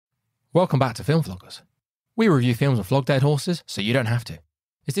Welcome back to FilmFloggers. We review films and flog dead horses, so you don't have to.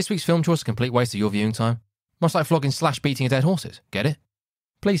 Is this week's film choice a complete waste of your viewing time? Much like flogging / beating dead horses, get it?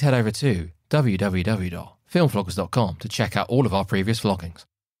 Please head over to www.filmfloggers.com to check out all of our previous floggings.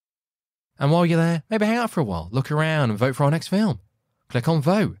 And while you're there, maybe hang out for a while, look around and vote for our next film. Click on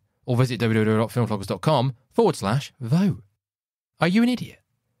vote, or visit www.filmfloggers.com/vote. Are you an idiot?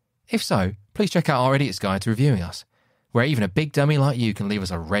 If so, please check out our Idiot's Guide to Reviewing Us, where even a big dummy like you can leave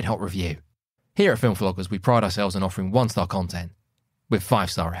us a red-hot review. Here at FilmFloggers, we pride ourselves on offering 1-star content with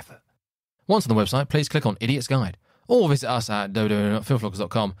 5-star effort. Once on the website, please click on Idiot's Guide, or visit us at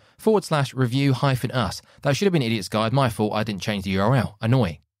www.filmfloggers.com/review-us. That should have been Idiot's Guide. My fault, I didn't change the URL.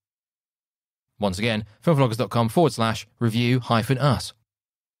 Annoying. Once again, filmfloggers.com/review-us.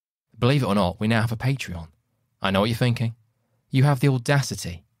 Believe it or not, we now have a Patreon. I know what you're thinking. You have the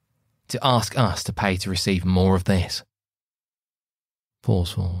audacity to ask us to pay to receive more of this.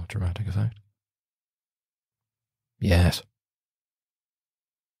 Pause for dramatic effect. Yes.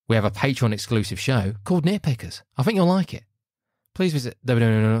 We have a Patreon exclusive show called Nitpickers. I think you'll like it. Please visit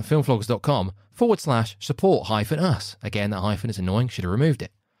www.filmfloggers.com/support-us. Again, that hyphen is annoying, should have removed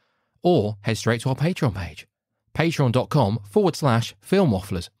it. Or head straight to our Patreon page.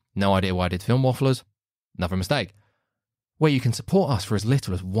 Patreon.com/filmwafflers. No idea why I did film wafflers. Another mistake. Where you can support us for as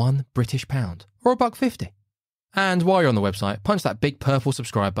little as £1 British or $1.50. And while you're on the website, punch that big purple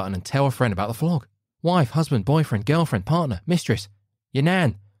subscribe button and tell a friend about the flog. Wife, husband, boyfriend, girlfriend, partner, mistress, your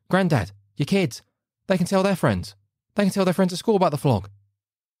nan, granddad, your kids. They can tell their friends. They can tell their friends at school about the flog.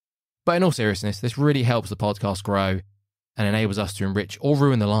 But in all seriousness, this really helps the podcast grow and enables us to enrich or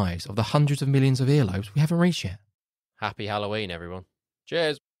ruin the lives of the hundreds of millions of earlobes we haven't reached yet. Happy Halloween, everyone.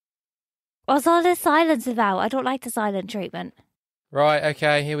 Cheers. What's all this silence about? I don't like the silent treatment. Right,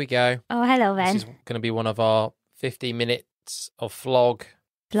 okay, here we go. Oh, hello, Ben. This is going to be one of our 50 minutes of flog.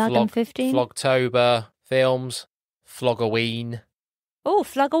 Flog 15? Flogtober films. Flogoween. Oh,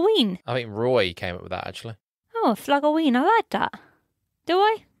 Flogoween. I think Roy came up with that, actually. Oh, Flogoween. I like that. Do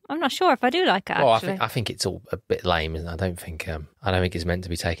I? I'm not sure if I do like it, well, actually. I think it's all a bit lame, isn't it? I don't think it's meant to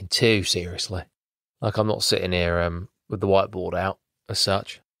be taken too seriously. Like, I'm not sitting here with the whiteboard out as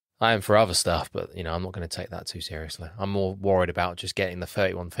such. I am for other stuff, but, I'm not going to take that too seriously. I'm more worried about just getting the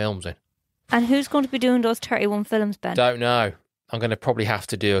 31 films in. And who's going to be doing those 31 films, Ben? Don't know. I'm going to probably have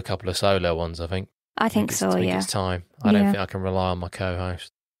to do a couple of solo ones, I think. I think so, yeah. It's time. I don't think I can rely on my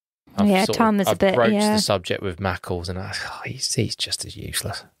co-host. Tom is a bit, I've broached the subject with Mackles, and he's just as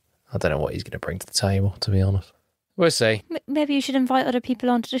useless. I don't know what he's going to bring to the table, to be honest. We'll see. Maybe you should invite other people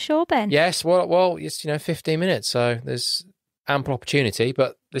onto the show, Ben. Yes, well, it's 15 minutes, so there's ample opportunity,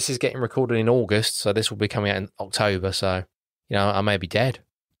 but this is getting recorded in August, so this will be coming out in October, so, I may be dead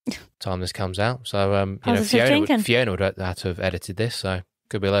time this comes out. So, Fiona would have to have edited this, so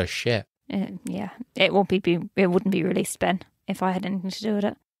could be a load of shit. Yeah, it wouldn't be released, Ben, if I had anything to do with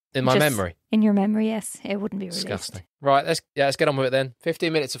it. In my memory? In your memory, yes, it wouldn't be released. Disgusting. Right, let's get on with it then.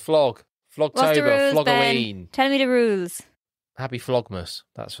 15 minutes of flog. Flogtober, What's the rules, Flogoween. Ben? Tell me the rules. Happy Flogmas.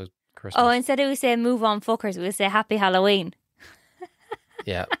 That's for Christmas. Oh, instead of we say move on fuckers, we say happy Halloween.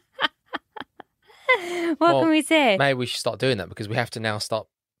 Yeah. What can we say? Maybe we should start doing that because we have to now start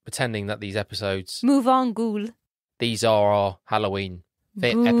pretending that these episodes... Move on, ghoul. These are our Halloween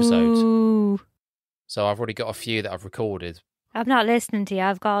episodes. So I've already got a few that I've recorded. I'm not listening to you.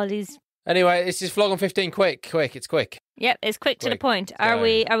 I've got all these... Anyway, this is Flog on 15. Quick. It's quick. Yep, it's quick to the point. Are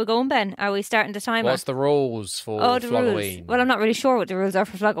we going, Ben? Are we starting the timer? What's the rules for Flogoween? Rules. Well, I'm not really sure what the rules are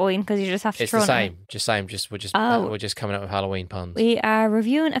for Flogoween because you just have to throw it. It's the same. We're just coming up with Halloween puns. We are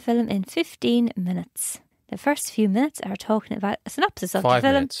reviewing a film in 15 minutes. The first few minutes are talking about a synopsis of the film. 5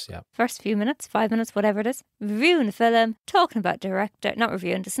 minutes, yeah. First few minutes, 5 minutes, whatever it is. Reviewing the film, talking about the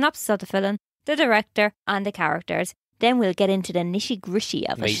synopsis of the film, the director and the characters. Then we'll get into the nitty-gritty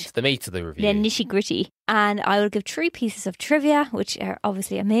of it. The meat of the review. The nitty-gritty. And I will give 3 pieces of trivia, which are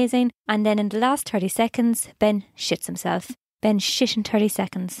obviously amazing. And then in the last 30 seconds, Ben shits himself. Ben shit in 30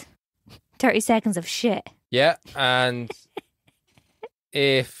 seconds. 30 seconds of shit. Yeah, and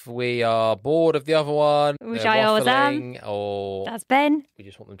if we are bored of the other one, which I always am, or that's Ben, we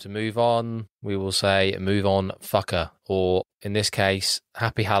just want them to move on, we will say, move on, fucker. Or in this case,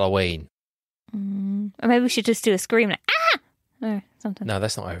 happy Halloween. Or maybe we should just do a scream like, ah! Or something. No,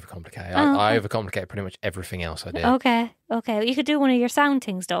 that's not overcomplicated. I overcomplicate pretty much everything else I do. Okay. You could do one of your sound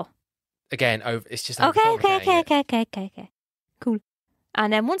things, though. Again, it's just Okay. Cool.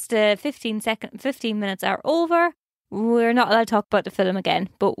 And then once the 15 minutes are over, we're not allowed to talk about the film again,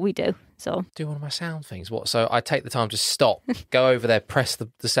 but we do. So do one of my sound things. What? So I take the time to stop, go over there, press the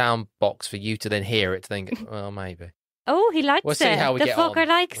sound box for you to then hear it, to then go, well, maybe. Oh, he likes We'll it. see how we the get on. fucker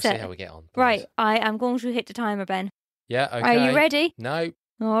likes We'll it. see how we get on. Right, I am going to hit the timer, Ben. Yeah, okay. Are you ready? No.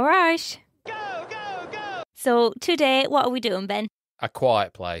 All right. Go! So today, what are we doing, Ben? A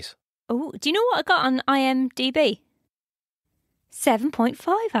Quiet Place. Oh, do you know what I got on IMDb?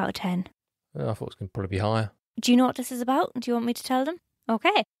 7.5 out of 10. Oh, I thought it was going to probably be higher. Do you know what this is about? Do you want me to tell them?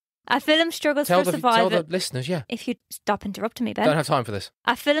 Okay. A film struggles for survival. Tell the listeners, yeah. If you stop interrupting me, Ben. Don't have time for this.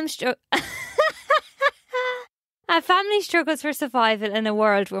 A family struggles for survival in a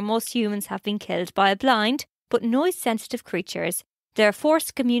world where most humans have been killed by blind but noise-sensitive creatures. They're forced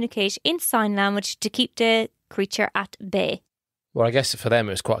to communicate in sign language to keep the creature at bay. Well, I guess for them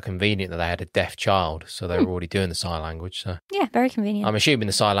it was quite convenient that they had a deaf child, so they were already doing the sign language. So yeah, very convenient. I'm assuming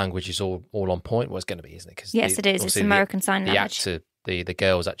the sign language is all on point. Well, it's going to be, isn't it? Yes, it is. It's American Sign Language. The actor, the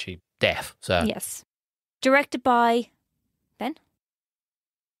girl's actually deaf. So yes. Directed by Ben?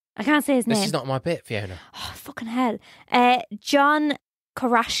 I can't say his name. This is not my bit, Fiona. Oh, fucking hell. John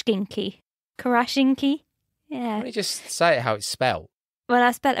Krasinski. Krasinski? Yeah. Why don't you just say it how it's spelled? Well,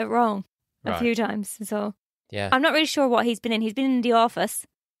 I spelled it wrong a Right. few times, so... Yeah. I'm not really sure what he's been in. He's been in The Office.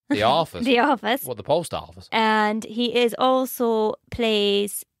 The Office? The Office. What, the Polestar Office? And he is also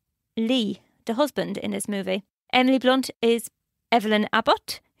plays Lee, the husband, in this movie. Emily Blunt is Evelyn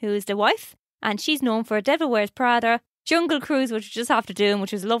Abbott, who is the wife, and she's known for Devil Wears Prada, Jungle Cruise, which we just have to do,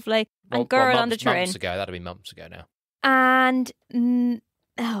 which was lovely, and Girl on the Train. Months ago. That'd be months ago now. And...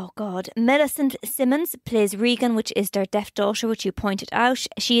 Millicent Simmons plays Regan, which is their deaf daughter, which you pointed out.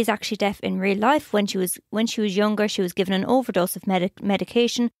 She is actually deaf in real life. When she was younger, she was given an overdose of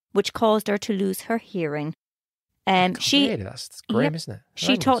medication, which caused her to lose her hearing. God, really? That's grim, isn't it?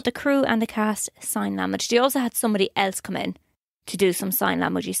 She taught the crew and the cast sign language. They also had somebody else come in to do some sign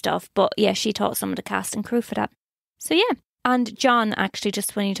languagey stuff, but yeah, she taught some of the cast and crew for that. So yeah, and John actually,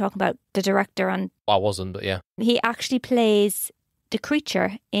 just when you talk about the director, and I wasn't, but yeah, he actually plays the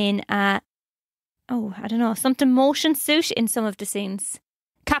creature in something motion suit in some of the scenes.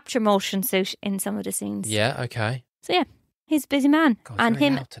 Capture motion suit in some of the scenes. Yeah, okay. So yeah, he's a busy man. God, and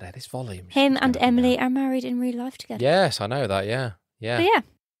him today, this volume. Him and Emily are married in real life together. Yes, I know that, yeah. Yeah. So yeah,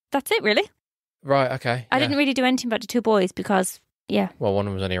 that's it really. Right, okay. I didn't really do anything about the two boys because, yeah. Well, one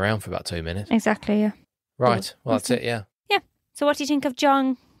of them was only around for about 2 minutes. Exactly, yeah. Right, well, that's it, yeah. Yeah. So what do you think of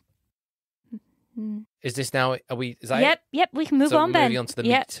John? Is this now, is that it? Yep, we can move on, Ben. Moving on to the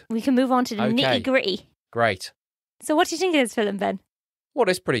meat. We can move on to the nitty gritty. Great. So what do you think of this film, Ben? Well,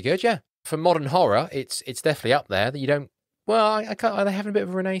 it's pretty good, yeah. For modern horror, it's definitely up there. That you don't, well, I can't, are they having a bit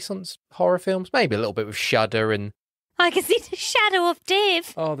of a renaissance horror films? Maybe a little bit with Shudder and... I can see the shadow of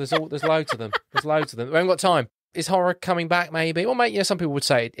Dave. Oh, there's loads of them. There's loads of them. We haven't got time. Is horror coming back, maybe? Well, mate, some people would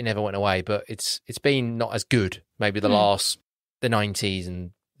say it never went away, but it's been not as good. Maybe the 90s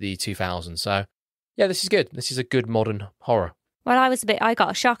and the 2000s. So, yeah, this is good. This is a good modern horror. Well, I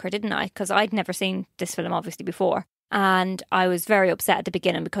got a shocker, didn't I? Because I'd never seen this film, obviously, before. And I was very upset at the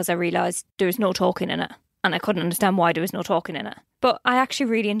beginning because I realised there was no talking in it. And I couldn't understand why there was no talking in it. But I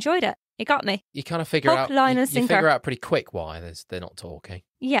actually really enjoyed it. It got me. You kind of figure out, you figure out pretty quick why they're not talking.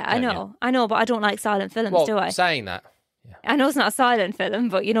 Yeah, I know, but I don't like silent films, do I? Saying that, yeah. I know it's not a silent film,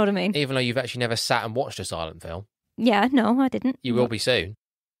 but you know what I mean. Even though you've actually never sat and watched a silent film. Yeah, no, I didn't. You will be soon.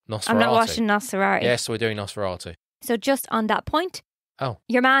 Nosferatu. I'm not watching Nosferatu. Yes, we're doing Nosferatu. So just on that point, oh,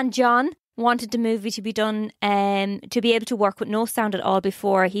 your man John wanted the movie to be done, to be able to work with no sound at all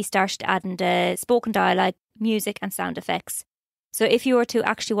before he started adding the spoken dialogue, music and sound effects. So if you were to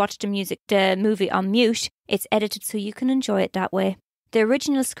actually watch the movie on mute, it's edited so you can enjoy it that way. The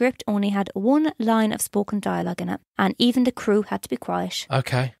original script only had one line of spoken dialogue in it, and even the crew had to be quiet.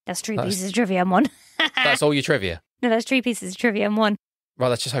 Okay. That's three pieces of trivia in one. That's all your trivia? No, that's 3 pieces of trivia in one. Right,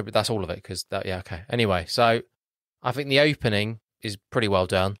 let's just hope that's all of it, because yeah, okay. Anyway, so I think the opening is pretty well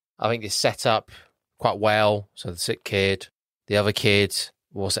done. I think it's set up quite well. So the sick kid, the other kid,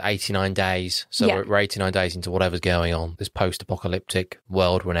 was 89 days. So we're 89 days into whatever's going on, this post-apocalyptic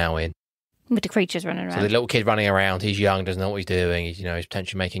world we're now in. With the creatures running around. So the little kid running around, he's young, doesn't know what he's doing. He's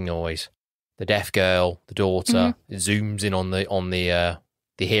potentially making noise. The deaf girl, the daughter, zooms in on the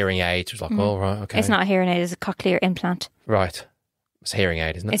hearing aid. It's like, oh, right, okay. It's not a hearing aid, it's a cochlear implant. Right. It's a hearing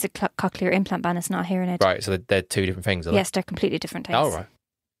aid, isn't it? It's a cochlear implant, ban. It's not a hearing aid. Right, so they're two different things, are they? Yes, they're completely different types. Oh, right.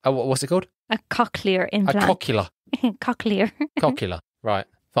 Oh, what's it called? A cochlear implant. A cochlear. Cochlear. Cochlear. Right,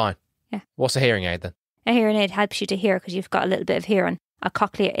 fine. Yeah. What's a hearing aid then? A hearing aid helps you to hear because you've got a little bit of hearing. A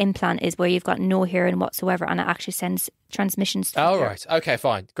cochlear implant is where you've got no hearing whatsoever and it actually sends transmissions. Oh, right. Okay,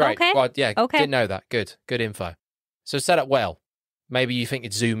 fine. Great. Okay. Well, yeah, okay. Didn't know that. Good info. So set up well. Maybe you think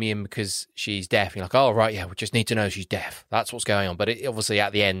it's zooming in because she's deaf. You're like, oh, right, yeah, we just need to know she's deaf. That's what's going on. But obviously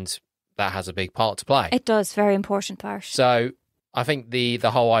at the end, that has a big part to play. It does, very important part. So I think the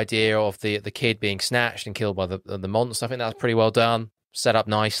whole idea of the kid being snatched and killed by the monster, I think that's pretty well done, set up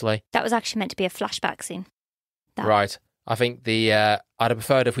nicely. That was actually meant to be a flashback scene. Right. I think I'd have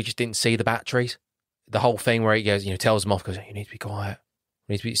preferred if we just didn't see the batteries. The whole thing where he goes, tells them off, goes, you need to be quiet.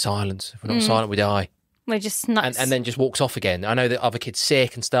 We need to be silent. If we're not silent, we die. We're just nuts. And then just walks off again. I know the other kid's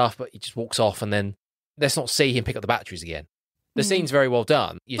sick and stuff, but he just walks off and then let's not see him pick up the batteries again. The scene's very well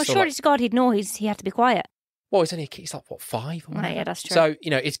done. Well, surely to God he'd know he had to be quiet. Well, he's only a kid. He's like, what, 5? Or right, yeah, that's true. So,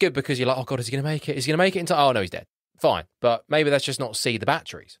 it's good because you're like, oh, God, is he going to make it? Is he going to make it in time? Oh, no, he's dead. Fine. But maybe let's just not see the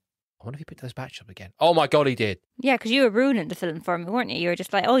batteries. I wonder if he picked those batteries up again. Oh, my God, he did. Yeah, because you were ruining the film for me, weren't you? You were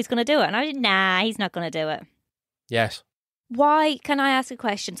just like, oh, he's going to do it. And I was like, nah, he's not going to do it. Yes. Why, can I ask a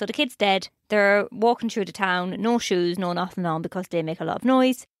question? So the kid's dead. They're walking through the town, no shoes, no nothing on because they make a lot of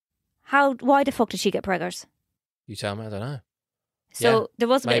noise. Why the fuck did she get preggers? You tell me, I don't know. So there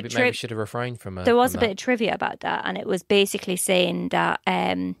was a bit of maybe should have refrained from there was a bit of trivia about that, and it was basically saying that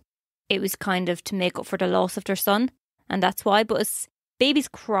it was kind of to make up for the loss of their son, and that's why. But babies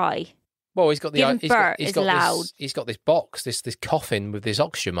cry. Well, he's got loud. He's got this box, this coffin with this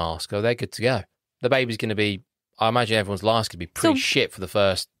oxygen mask. Oh, they're good to go. The baby's going to be. I imagine everyone's life's going to be pretty shit for the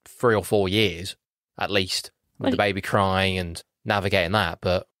first 3 or 4 years, at least, with the baby crying and navigating that.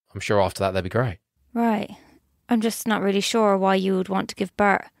 But I'm sure after that they'll be great. Right. I'm just not really sure why you would want to give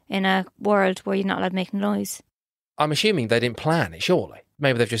birth in a world where you're not allowed to make noise. I'm assuming they didn't plan it, surely.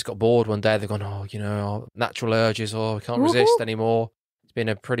 Maybe they've just got bored one day. They've gone, natural urges, we can't resist anymore. It's been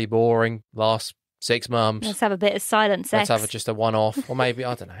a pretty boring last 6 months. Let's have a bit of silent sex. Let's have just a one-off. Or maybe,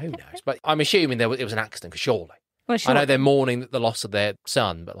 I don't know, who knows. But I'm assuming it was an accident, surely. Well, sure. I know they're mourning the loss of their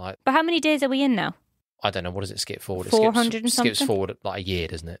son, but But how many days are we in now? I don't know. What does it skip forward? 400 and something? Skips forward like a year,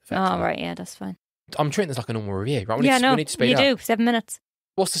 doesn't it? Oh, right, yeah, that's fine. I'm treating this like a normal review. Right? We need to speed you up. do. 7 minutes.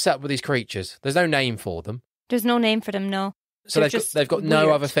 What's the setup with these creatures? There's no name for them. There's no name for them, no. So they've got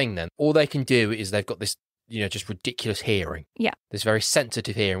no other thing then. All they can do is they've got this, just ridiculous hearing. Yeah. This very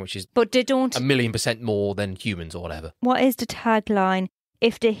sensitive hearing, which is but they don't 1,000,000% more than humans or whatever. What is the tagline?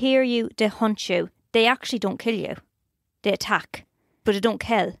 If they hear you, they hunt you. They actually don't kill you. They attack, but they don't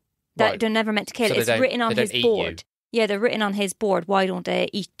kill. They're never meant to kill. So it's written on his board. Yeah, they're written on his board. Why don't they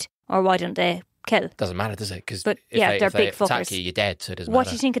eat or why don't they kill? Doesn't matter, does it? Because they're if big they fuckers. attack you, you're dead, so it doesn't What matter.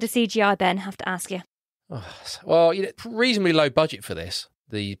 do you think of the CGI, Ben? Have to ask you. Well, reasonably low budget for this.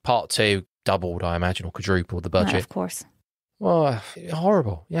 The part 2 doubled, I imagine, or quadrupled the budget. Of course. Well,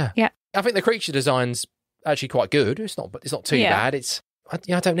 horrible. Yeah. Yeah. I think the creature design's actually quite good. It's not too bad.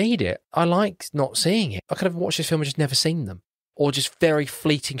 I don't need it. I like not seeing it. I could have watched this film and just never seen them, or just very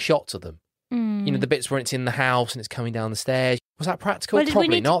fleeting shots of them. The bits where it's in the house and it's coming down the stairs. Was that practical? Well,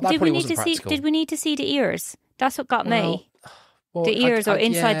 Probably not. That probably wasn't practical. Did we need to see the ears? That's what got me. Well, the ears or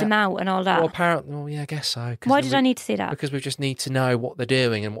inside the mouth and all that. Well, apparently, I guess so. Why did I need to see that? Because we just need to know what they're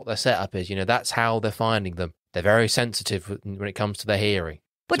doing and what their setup is. That's how they're finding them. They're very sensitive when it comes to their hearing.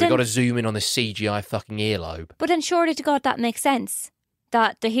 So we've got to zoom in on this CGI fucking earlobe. But then surely to God that makes sense.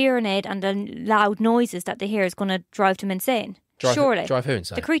 That the hearing aid and the loud noises that they hear is going to drive them insane. Surely. Drive who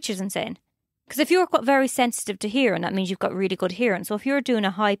insane? The creature's insane. Because if you're very sensitive to hearing, that means you've got really good hearing. So if you're doing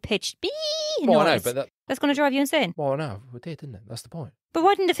a high-pitched noise, I know, but that's going to drive you insane. Well, I know. We did, didn't it? That's the point. But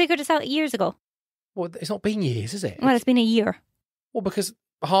why didn't they figure this out years ago? Well, it's not been years, is it? Well, it's been a year. Well, because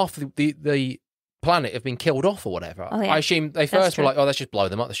half the planet have been killed off or whatever. Oh, yeah. I assume they first were like, let's just blow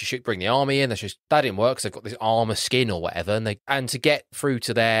them up. Let's just bring the army in. That didn't work because they've got this armour skin or whatever. And to get through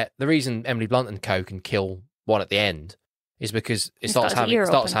to the reason Emily Blunt and co can kill one at the end is because it starts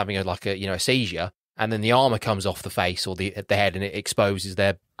having a seizure. And then the armour comes off the face or the head and it exposes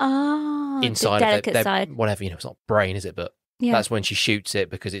their inside the of their side. Whatever, it's not brain, is it? But that's when she shoots it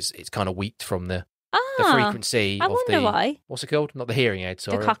because it's kind of weak from the frequency I wonder why. What's it called? Not the hearing aid,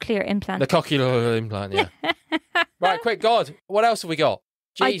 sorry. The cochlear implant. The cochlear implant, yeah. Right, quick, God, what else have we got?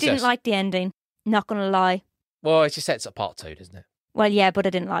 Jesus. I didn't like the ending, not going to lie. Well, it just sets up part 2, doesn't it? Well, yeah, but I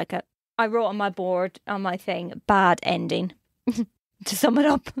didn't like it. I wrote on my board, on my thing, bad ending, to sum it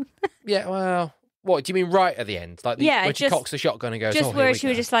up. Yeah, well... What, do you mean right at the end? Like when she cocks the shotgun and goes, just where she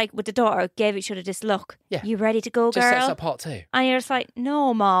was just like, with the daughter, gave each other this look. Yeah. You ready to go, girl? Just sets up part 2. And you're just like,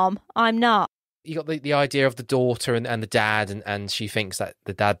 no, Mom, I'm not. You got the idea of the daughter and the dad, and she thinks that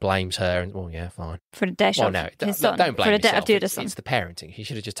the dad blames her, and well, yeah, fine. For the death of his son. Don't blame yourself. It's the parenting. He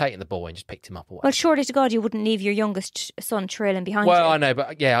should have just taken the boy and just picked him up away. Well, surely to God, you wouldn't leave your youngest son trailing behind you. Well, I know,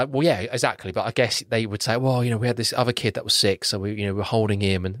 but yeah, exactly. But I guess they would say, well, we had this other kid that was sick, so we're holding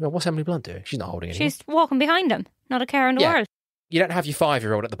him, and what's Emily Blunt doing? She's not holding him. She's walking behind him. Not a care in the world. you don't have your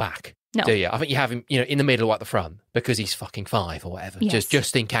 5-year-old at the back, No. do you? I think you have him, in the middle or at the front because he's fucking 5 or whatever. Yes.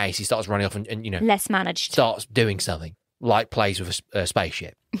 Just in case he starts running off and Less managed. starts doing something like plays with a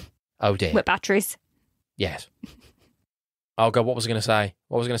spaceship. Oh dear. With batteries. Yes. Oh God, what was I going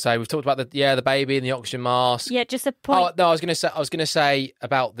to say? We've talked about the baby and the oxygen mask. Yeah, just a point. Oh no, I was going to say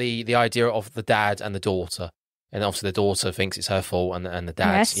about the idea of the dad and the daughter, and obviously the daughter thinks it's her fault, and the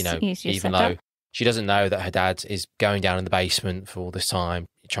dad, Yes, you even said though that. she doesn't know that her dad is going down in the basement for all this time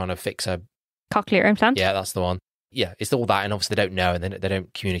trying to fix her. Cochlear implant. Yeah, that's the one. Yeah, it's all that, and obviously they don't know, and they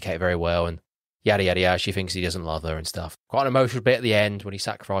don't communicate very well, and yada yada yada. She thinks he doesn't love her and stuff. Quite an emotional bit at the end when he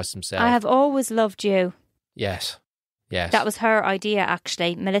sacrificed himself. I have always loved you. Yes. That was her idea,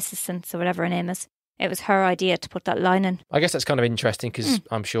 actually. Maleficent, or whatever her name is. It was her idea to put that line in. I guess that's kind of interesting because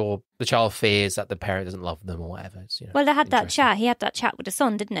I'm sure the child fears that the parent doesn't love them or whatever. It's, Well, they had that interesting. chat. He had that chat with the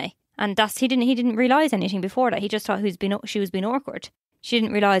son, didn't he? And he didn't realise anything before that. He just thought she was being awkward. She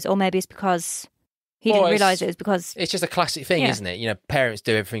didn't realise, maybe it's because he didn't realise it was because... It's just a classic thing, Yeah. isn't it? Parents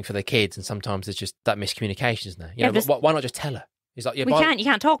do everything for their kids, and sometimes there's just that miscommunication, isn't there? Yeah, Why not just tell her? He's like, You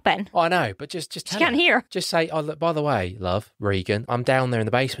can't talk, Ben. Oh, I know, but just tell She can't her. hear. Just say, oh, look, by the way, love, Regan, I'm down there in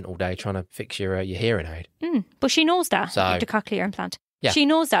the basement all day trying to fix your hearing aid. But she knows that, So- the cochlear implant. Yeah. She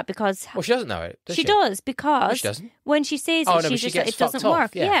knows that because... Well, she doesn't know it, does she? She does, because No, she doesn't. when she says Oh, it, no, but she she just gets it doesn't fucked off.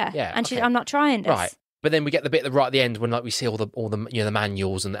 work. Yeah, And okay. I'm not trying this. Right. But then we get the bit right at the end when we see all the the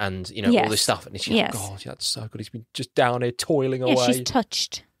manuals and all Yes. this stuff, and she's Yes. like, God, that's so good. He's been just down here toiling Yeah, away. she's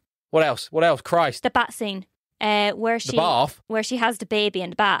touched. What else? Christ. The bat scene, where The bath. where she has the baby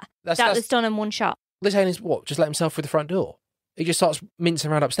in the bat. That's was done in one shot. Liz Halen's what? Just let himself through the front door. He just starts mincing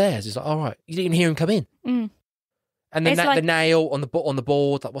around upstairs. He's like, all right, you didn't hear him come in. Mm. And then It's the like- nail on the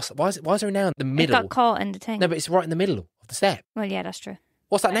board. Like, why is there a nail in the It middle? got caught in the thing. No, but it's right in the middle of the step. Well, yeah, that's true.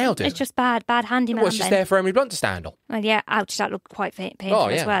 What's that nail doing? It's just bad handyman. Well, it's just Ben. there for Emily Blunt to stand on. Well, yeah, ouch, that looked quite painful Oh,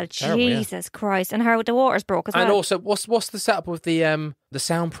 yeah, as well. terrible, yeah. Jesus Christ. And the water's broke as And well. also, what's the setup with the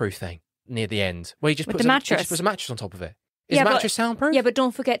soundproof thing near the end, where he just With puts the he mattress. just puts a mattress on top of it? Is Yeah, the but- mattress soundproof? Yeah, but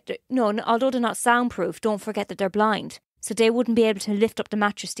don't forget, although they're not soundproof, don't forget that they're blind. So they wouldn't be able to lift up the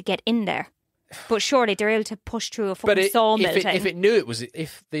mattress to get in there. But surely they're able to push through a fucking sawmill if thing. it knew it was,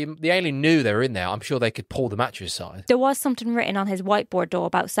 if the alien knew they were in there, I'm sure they could pull the mattress aside. There was something written on his whiteboard, though,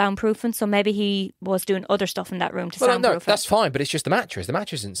 about soundproofing, so maybe he was doing other stuff in that room to Well, soundproof no, it. that's fine, but it's just the mattress. The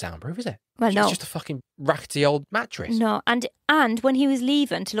mattress isn't soundproof, is it? Well, no. It's just a fucking rackety old mattress. No, and when he was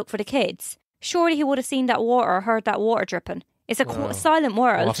leaving to look for the kids, surely he would have seen that water or heard that water dripping. It's a silent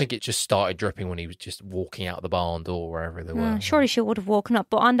world. Well, I think it just started dripping when he was just walking out of the barn door, wherever they were. Surely she would have woken up.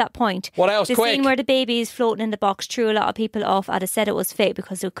 But on that point, What else? the Quick! scene where the baby is floating in the box threw a lot of people off. I'd have said it was fake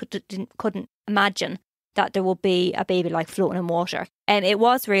because they couldn't imagine that there would be a baby like floating in water. It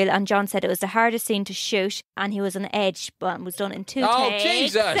was real, and John said it was the hardest scene to shoot, and he was on edge, but it was done in 2 Oh, takes.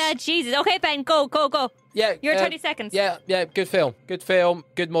 Jesus! Jesus. Okay, Ben, go. Yeah, Your 30 seconds. Yeah, good film,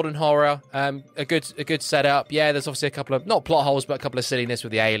 good modern horror, a good setup. Yeah, there's obviously a couple of not plot holes, but a couple of silliness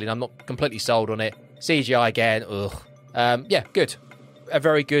with the alien. I'm not completely sold on it. CGI again, ugh. Yeah, good, a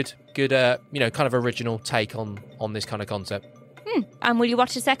very good, kind of original take on this kind of concept. And will you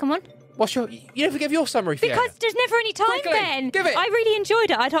watch the second one? You never give your summary, Fiona. Because there's never any time, Quickly, Ben. give it. I really enjoyed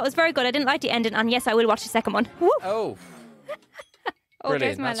it. I thought it was very good. I didn't like the ending, and yes, I will watch the second one. Woo. Oh, Oh, brilliant!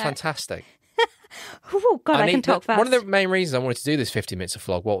 there's my That's alert. fantastic. Ooh, God, I can talk fast. One of the main reasons I wanted to do this 50 minutes of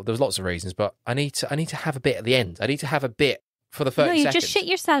flog, well, there was lots of reasons, but I need to have a bit at the end. I need to have a bit for the 30 No, you seconds. just shit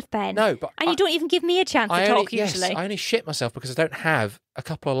yourself, Ben. No, but and you don't even give me a chance to talk usually. Yes, I only shit myself because I don't have a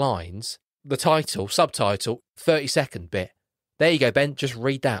couple of lines, the title, subtitle, 30-second bit. There you go, Ben. Just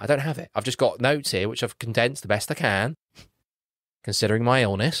read that. I don't have it. I've just got notes here, which I've condensed the best I can, considering my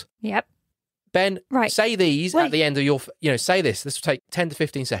illness. Yep. Ben, Right. say these Wait. at the end of your, say this. This will take 10 to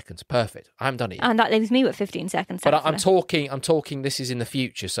 15 seconds. Perfect. I haven't done it yet. And that leaves me with 15 seconds. But I'm thankfully. talking, this is in the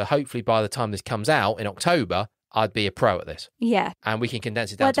future. So hopefully by the time this comes out in October, I'd be a pro at this. Yeah. And we can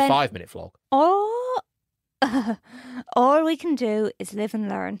condense it down Well, to then- 5-minute vlog. All we can do is live and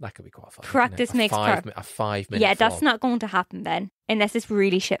learn. That could be quite fun. Practice makes perfect. A 5-minute Yeah, vlog. that's not going to happen, Ben. Unless it's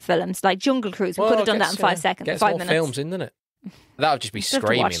really shit films. Like Jungle Cruise. We Well, could have done get that in some- 5 seconds. Get 5 some more minutes. films in, didn't it? That would just be Still have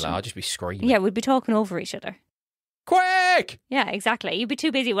to watch screaming, them. like, I'd just be screaming. Yeah, we'd be talking over each other. Quick! Yeah, exactly. You'd be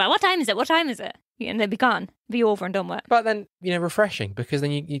too busy. Well, what time is it? What time is it? And they'd be gone. Be over and done with. But then, refreshing, because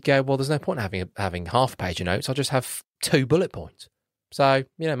then you'd go, well, there's no point in having half a page of notes. I'll just have 2 bullet points. So,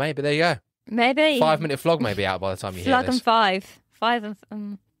 maybe there you go. Maybe. 5-minute vlog may be out by the time you hear Flog this. and 5. 5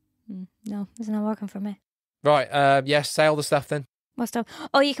 and... no, it's not working for me. Right, yes, say all the stuff then. What stuff?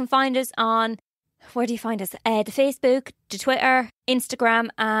 Oh, you can find us on Where do you find us? The Facebook, the Twitter, Instagram,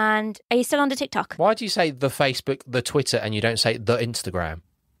 and are you still on the TikTok? Why do you say the Facebook, the Twitter, and you don't say the Instagram?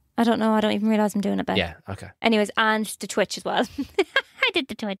 I don't know. I don't even realise I'm doing it, Ben. Yeah, okay. Anyways, and the Twitch as well. I did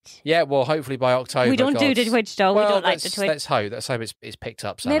the Twitch. Yeah, well, hopefully by October. We don't do the Twitch, though. Well, we don't like the Twitch. Let's hope it's picked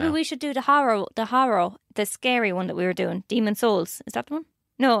up somehow. Maybe we should do the horror, the scary one that we were doing. Demon Souls. Is that the one?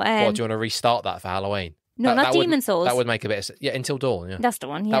 No. What, do you want to restart that for Halloween? No, not Demon Souls. That would make a bit of... Yeah, Until Dawn, yeah. That's the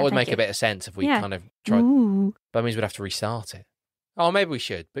one, yeah. That would make a bit of sense if we kind of tried... Ooh. That means we'd have to restart it. Oh, maybe we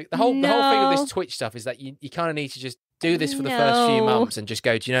should. But the whole thing of this Twitch stuff is that you kind of need to just do this for the first few months and just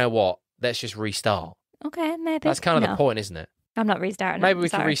go, do you know what? Let's just restart. Okay, maybe. That's kind of the point, isn't it? I'm not restarting maybe it. We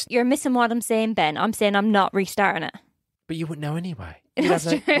could restart. You're missing what I'm saying, Ben. I'm saying I'm not restarting it. But you wouldn't know anyway.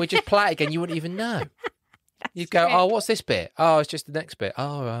 We'd just play it again. You wouldn't even know. You'd go, oh, what's this bit? Oh, it's just the next bit.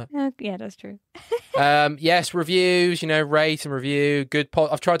 Oh, right. Yeah, that's true. Yes, reviews, rate and review. Good pod.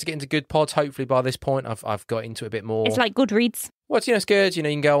 I've tried to get into good pods. Hopefully by this point, I've got into it a bit more. It's like Goodreads. Well, it's good. You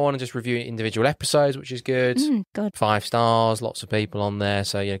can go on and just review individual episodes, which is good. Good. 5 stars, lots of people on there.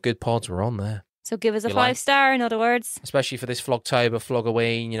 So, good pods were on there. So give us a 5-star, in other words. Especially for this Flogtober,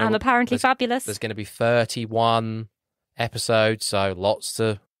 Flogoween. I'm apparently fabulous. There's going to be 31 episodes, so lots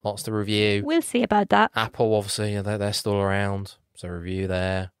to review. We'll see about that. Apple, obviously, they're still around. So review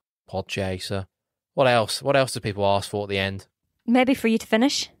there. Podchaser. What else? What else do people ask for at the end? Maybe for you to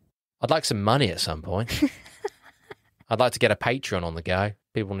finish. I'd like some money at some point. I'd like to get a Patreon on the go.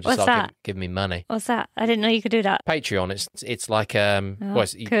 People want to just start giving me money. What's that? I didn't know you could do that. Patreon, it's like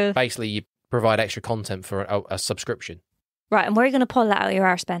cool. Basically you provide extra content for a subscription. Right, and where are you going to pull that out of your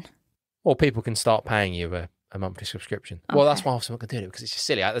arse, Ben? Or people can start paying you a monthly subscription. Okay. Well, that's why I'm not going to do it, because it's just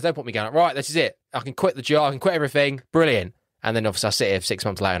silly. There's no point me going, right, this is it. I can quit the job, I can quit everything. Brilliant. And then obviously I sit here 6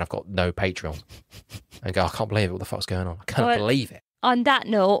 months later and I've got no Patreon. And go, I can't believe it. What the fuck's going on? I can't believe it. On that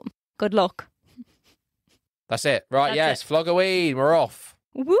note, good luck. That's it. Right, yes. Flogoween, we're off.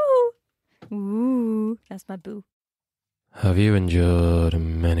 Woo! Woo. That's my boo. Have you endured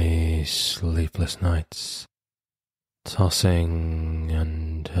many sleepless nights, tossing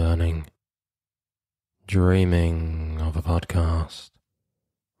and turning, dreaming of a podcast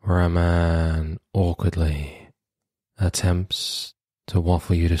where a man awkwardly attempts to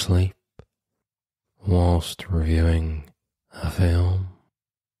waffle you to sleep whilst reviewing a film?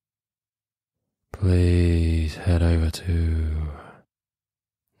 Please head over to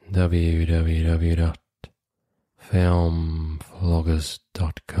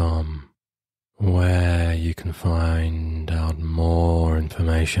www.FilmFloggers.com, where you can find out more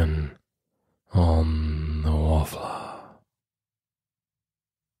information on the waffler.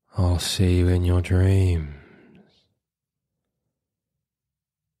 I'll see you in your dreams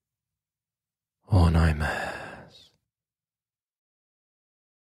or nightmares.